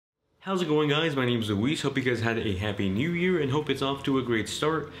How's it going, guys? My name is Luis. Hope you guys had a happy new year and hope it's off to a great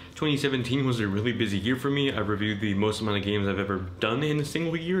start. 2017 was a really busy year for me. I've reviewed the most amount of games I've ever done in a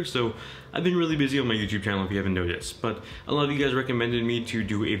single year, so I've been really busy on my YouTube channel if you haven't noticed. But a lot of you guys recommended me to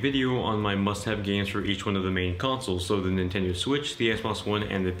do a video on my must-have games for each one of the main consoles, so the Nintendo Switch, the Xbox One,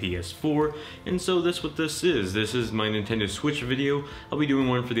 and the PS4. And so that's what this is. This is my Nintendo Switch video. I'll be doing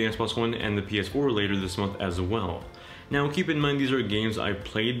one for the Xbox One and the PS4 later this month as well. Now keep in mind these are games I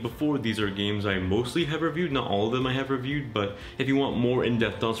played before, these are games I mostly have reviewed, not all of them I have reviewed, but if you want more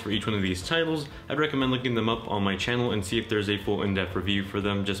in-depth thoughts for each one of these titles, I'd recommend looking them up on my channel and see if there's a full in-depth review for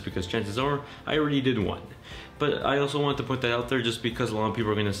them, just because chances are I already did one. But I also want to put that out there just because a lot of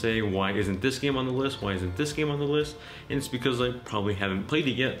people are going to say, why isn't this game on the list, why isn't this game on the list? And it's because I probably haven't played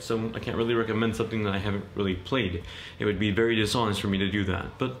it yet, so I can't really recommend something that I haven't really played. It would be very dishonest for me to do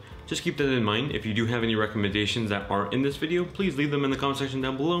that. But just keep that in mind. If you do have any recommendations that aren't in this video, please leave them in the comment section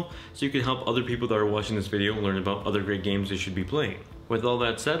down below so you can help other people that are watching this video learn about other great games they should be playing. With all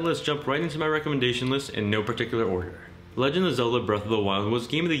that said, let's jump right into my recommendation list in no particular order. Legend of Zelda Breath of the Wild was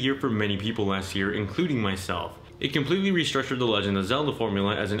Game of the Year for many people last year, including myself. It completely restructured the Legend of Zelda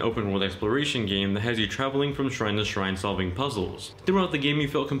formula as an open-world exploration game that has you traveling from shrine to shrine solving puzzles. Throughout the game you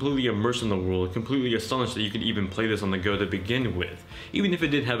felt completely immersed in the world, completely astonished that you could even play this on the go to begin with, even if it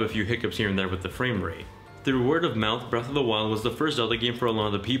did have a few hiccups here and there with the frame rate. Through word of mouth, Breath of the Wild was the first Zelda game for a lot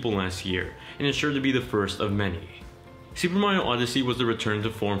of the people last year, and is sure to be the first of many. Super Mario Odyssey was the return to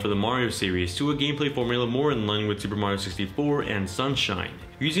form for the Mario series to a gameplay formula more in line with Super Mario 64 and Sunshine.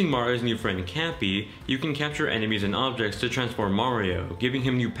 Using Mario's new friend Cappy, you can capture enemies and objects to transform Mario, giving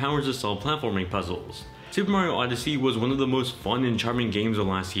him new powers to solve platforming puzzles. Super Mario Odyssey was one of the most fun and charming games of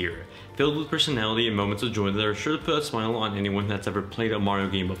last year, filled with personality and moments of joy that are sure to put a smile on anyone that's ever played a Mario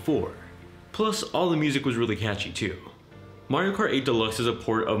game before. Plus, all the music was really catchy too. Mario Kart 8 Deluxe is a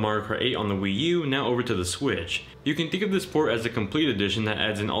port of Mario Kart 8 on the Wii U, now over to the Switch. You can think of this port as a complete edition that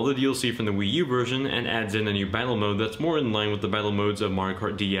adds in all the DLC from the Wii U version and adds in a new battle mode that's more in line with the battle modes of Mario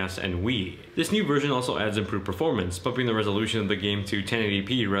Kart DS and Wii. This new version also adds improved performance, bumping the resolution of the game to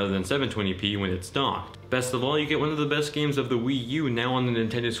 1080p rather than 720p when it's docked. Best of all, you get one of the best games of the Wii U now on the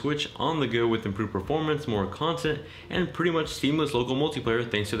Nintendo Switch on the go with improved performance, more content, and pretty much seamless local multiplayer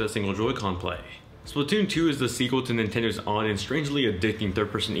thanks to that single Joy-Con play. Splatoon 2 is the sequel to Nintendo's odd and strangely addicting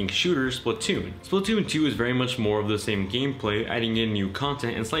third-person ink shooter, Splatoon. Splatoon 2 is very much more of the same gameplay, adding in new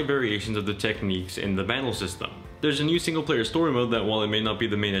content and slight variations of the techniques in the battle system. There's a new single-player story mode that, while it may not be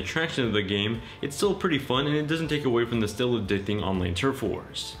the main attraction of the game, it's still pretty fun and it doesn't take away from the still addicting online turf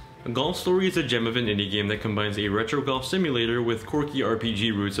wars. Golf Story is a gem of an indie game that combines a retro golf simulator with quirky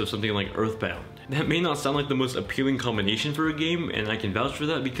RPG roots of something like Earthbound. That may not sound like the most appealing combination for a game, and I can vouch for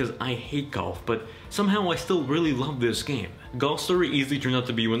that because I hate golf, but somehow I still really love this game. Golf Story easily turned out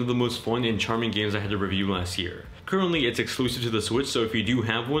to be one of the most fun and charming games I had to review last year. Currently it's exclusive to the Switch, so if you do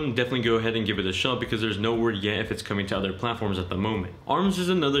have one, definitely go ahead and give it a shot because there's no word yet if it's coming to other platforms at the moment. ARMS is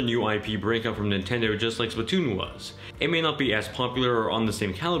another new IP breakout from Nintendo, just like Splatoon was. It may not be as popular or on the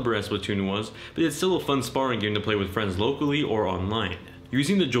same caliber as Splatoon was, but it's still a fun sparring game to play with friends locally or online.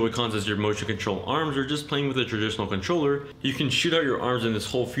 Using the Joy-Cons as your motion control arms or just playing with a traditional controller, you can shoot out your arms in this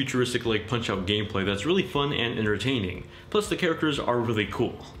whole futuristic like punch-out gameplay that's really fun and entertaining. Plus the characters are really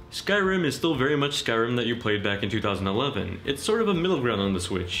cool. Skyrim is still very much Skyrim that you played back in 2011. It's sort of a middle ground on the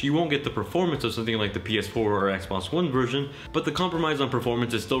Switch. You won't get the performance of something like the PS4 or Xbox One version, but the compromise on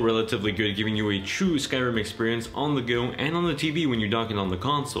performance is still relatively good, giving you a true Skyrim experience on the go and on the TV when you dock it on the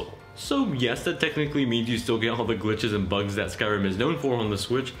console. So yes, that technically means you still get all the glitches and bugs that Skyrim is known for on the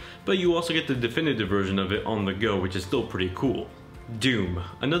Switch, but you also get the definitive version of it on the go, which is still pretty cool. Doom,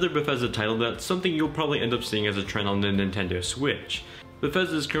 another Bethesda title that's something you'll probably end up seeing as a trend on the Nintendo Switch.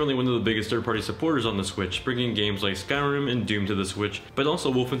 Bethesda is currently one of the biggest third-party supporters on the Switch, bringing games like Skyrim and Doom to the Switch, but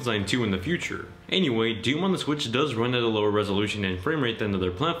also Wolfenstein 2 in the future. Anyway, Doom on the Switch does run at a lower resolution and frame rate than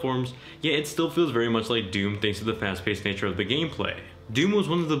other platforms, yet it still feels very much like Doom thanks to the fast-paced nature of the gameplay. Doom was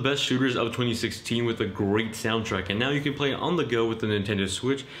one of the best shooters of 2016 with a great soundtrack, and now you can play it on the go with the Nintendo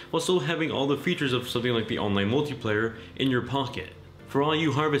Switch while still having all the features of something like the online multiplayer in your pocket. For all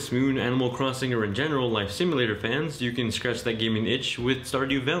you Harvest Moon, Animal Crossing, or in general life simulator fans, you can scratch that gaming itch with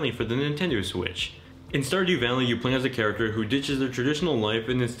Stardew Valley for the Nintendo Switch. In Stardew Valley, you play as a character who ditches their traditional life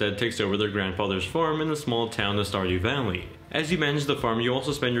and instead takes over their grandfather's farm in the small town of Stardew Valley. As you manage the farm, you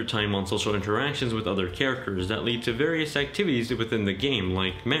also spend your time on social interactions with other characters that lead to various activities within the game,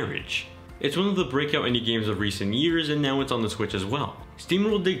 like marriage. It's one of the breakout indie games of recent years, and now it's on the Switch as well.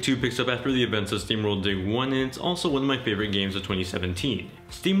 SteamWorld Dig 2 picks up after the events of SteamWorld Dig 1, and it's also one of my favorite games of 2017.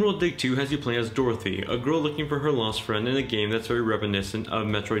 SteamWorld Dig 2 has you play as Dorothy, a girl looking for her lost friend in a game that's very reminiscent of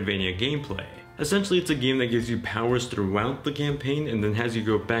Metroidvania gameplay. Essentially, it's a game that gives you powers throughout the campaign and then has you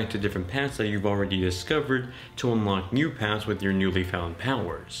go back to different paths that you've already discovered to unlock new paths with your newly found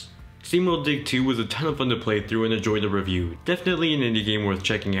powers. SteamWorld Dig 2 was a ton of fun to play through and enjoy the review. Definitely an indie game worth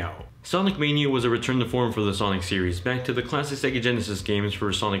checking out. Sonic Mania was a return to form for the Sonic series, back to the classic Sega Genesis games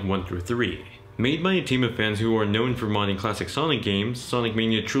for Sonic 1 through 3. Made by a team of fans who are known for modding classic Sonic games, Sonic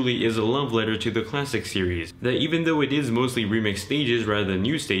Mania truly is a love letter to the classic series, that even though it is mostly remixed stages rather than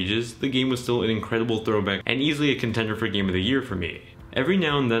new stages, the game was still an incredible throwback and easily a contender for Game of the Year for me. Every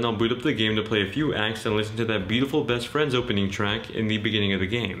now and then I'll boot up the game to play a few acts and listen to that beautiful Best Friends opening track in the beginning of the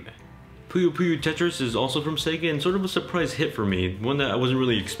game. Puyo Puyo Tetris is also from Sega and sort of a surprise hit for me, one that I wasn't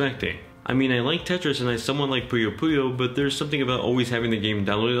really expecting. I mean, I like Tetris and I somewhat like Puyo Puyo, but there's something about always having the game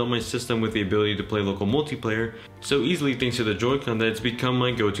downloaded on my system with the ability to play local multiplayer so easily thanks to the Joy-Con that it's become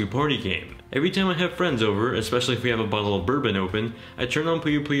my go-to party game. Every time I have friends over, especially if we have a bottle of bourbon open, I turn on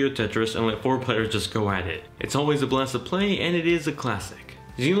Puyo Puyo Tetris and let 4 players just go at it. It's always a blast to play and it is a classic.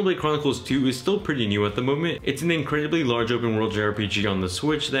 Xenoblade Chronicles 2 is still pretty new at the moment. It's an incredibly large open world JRPG on the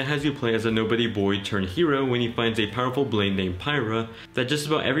Switch that has you play as a nobody boy turned hero when he finds a powerful blade named Pyra that just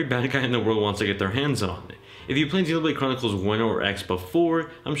about every bad guy in the world wants to get their hands on. If you played Xenoblade Chronicles 1 or X before,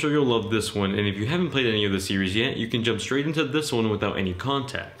 I'm sure you'll love this one, and if you haven't played any of the series yet, you can jump straight into this one without any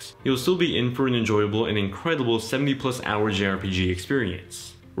context. You'll still be in for an enjoyable and incredible 70+ hour JRPG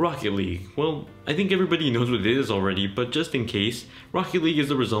experience. Rocket League. Well, I think everybody knows what it is already, but just in case, Rocket League is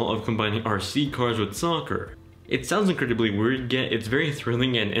the result of combining RC cars with soccer. It sounds incredibly weird, yet it's very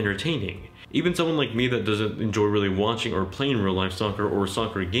thrilling and entertaining. Even someone like me that doesn't enjoy really watching or playing real life soccer or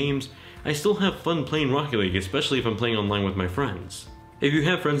soccer games, I still have fun playing Rocket League, especially if I'm playing online with my friends. If you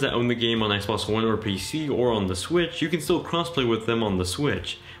have friends that own the game on Xbox One or PC or on the Switch, you can still crossplay with them on the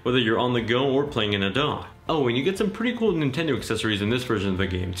Switch, whether you're on the go or playing in a dock. Oh, and you get some pretty cool Nintendo accessories in this version of the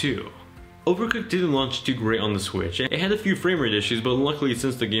game too. Overcooked didn't launch too great on the Switch. It had a few frame rate issues, but luckily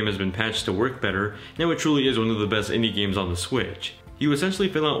since the game has been patched to work better, now it truly is one of the best indie games on the Switch. You essentially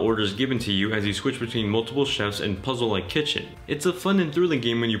fill out orders given to you as you switch between multiple chefs and puzzle-like kitchen. It's a fun and thrilling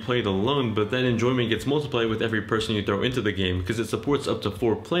game when you play it alone, but that enjoyment gets multiplied with every person you throw into the game because it supports up to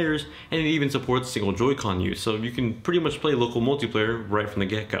 4 players and it even supports single Joy-Con use, so you can pretty much play local multiplayer right from the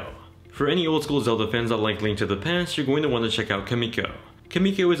get-go. For any old school Zelda fans that like Link to the Past, you're going to want to check out Kamiko.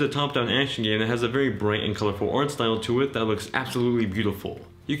 Kamiko is a top-down action game that has a very bright and colorful art style to it that looks absolutely beautiful.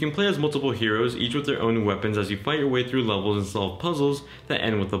 You can play as multiple heroes, each with their own weapons as you fight your way through levels and solve puzzles that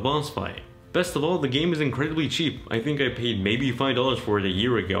end with a boss fight. Best of all, the game is incredibly cheap. I think I paid maybe $5 for it a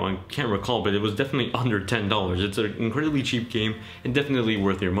year ago, I can't recall, but it was definitely under $10. It's an incredibly cheap game and definitely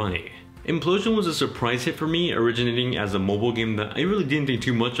worth your money. Implosion was a surprise hit for me, originating as a mobile game that I really didn't think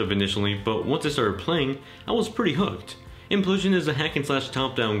too much of initially, but once I started playing, I was pretty hooked. Implosion is a hack and slash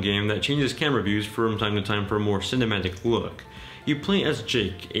top-down game that changes camera views from time to time for a more cinematic look. You play as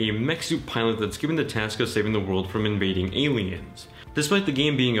Jake, a mech suit pilot that's given the task of saving the world from invading aliens. Despite the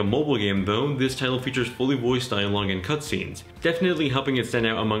game being a mobile game though, this title features fully voiced dialogue and cutscenes, definitely helping it stand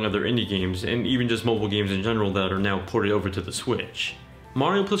out among other indie games, and even just mobile games in general that are now ported over to the Switch.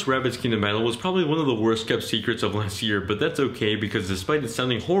 Mario plus Rabbids Kingdom Battle was probably one of the worst kept secrets of last year, but that's okay because despite it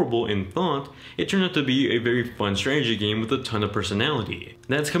sounding horrible in thought, it turned out to be a very fun strategy game with a ton of personality.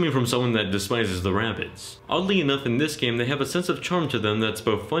 That's coming from someone that despises the Rabbids. Oddly enough, in this game they have a sense of charm to them that's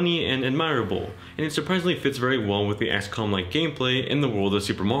both funny and admirable, and it surprisingly fits very well with the XCOM-like gameplay in the world of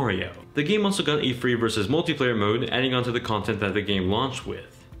Super Mario. The game also got a free versus multiplayer mode, adding on to the content that the game launched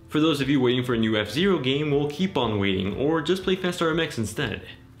with. For those of you waiting for a new F-Zero game, we'll keep on waiting, or just play Fast RMX instead.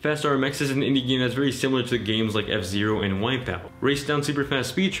 Fast RMX is an indie game that's very similar to games like F-Zero and Wipeout. Race down super fast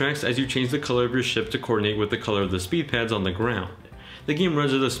speed tracks as you change the color of your ship to coordinate with the color of the speed pads on the ground. The game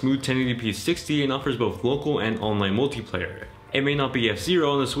runs at a smooth 1080p 60 and offers both local and online multiplayer. It may not be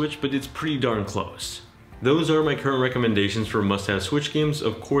F-Zero on the Switch, but it's pretty darn close. Those are my current recommendations for must-have Switch games.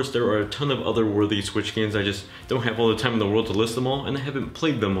 Of course, there are a ton of other worthy Switch games, I just don't have all the time in the world to list them all, and I haven't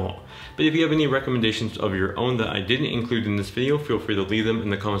played them all. But if you have any recommendations of your own that I didn't include in this video, feel free to leave them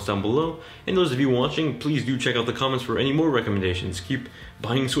in the comments down below. And those of you watching, please do check out the comments for any more recommendations. Keep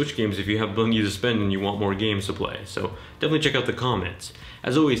buying Switch games if you have money to spend and you want more games to play, so definitely check out the comments.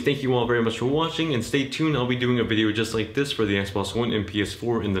 As always, thank you all very much for watching, and stay tuned, I'll be doing a video just like this for the Xbox One and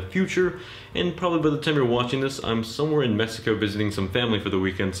PS4 in the future, and probably by the time you're watching this, I'm somewhere in Mexico visiting some family for the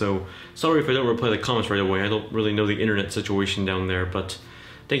weekend, so sorry if I don't reply to the comments right away. I don't really know the internet situation down there, but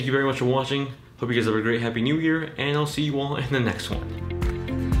Thank you very much for watching. Hope you guys have a great Happy New Year, and I'll see you all in the next one.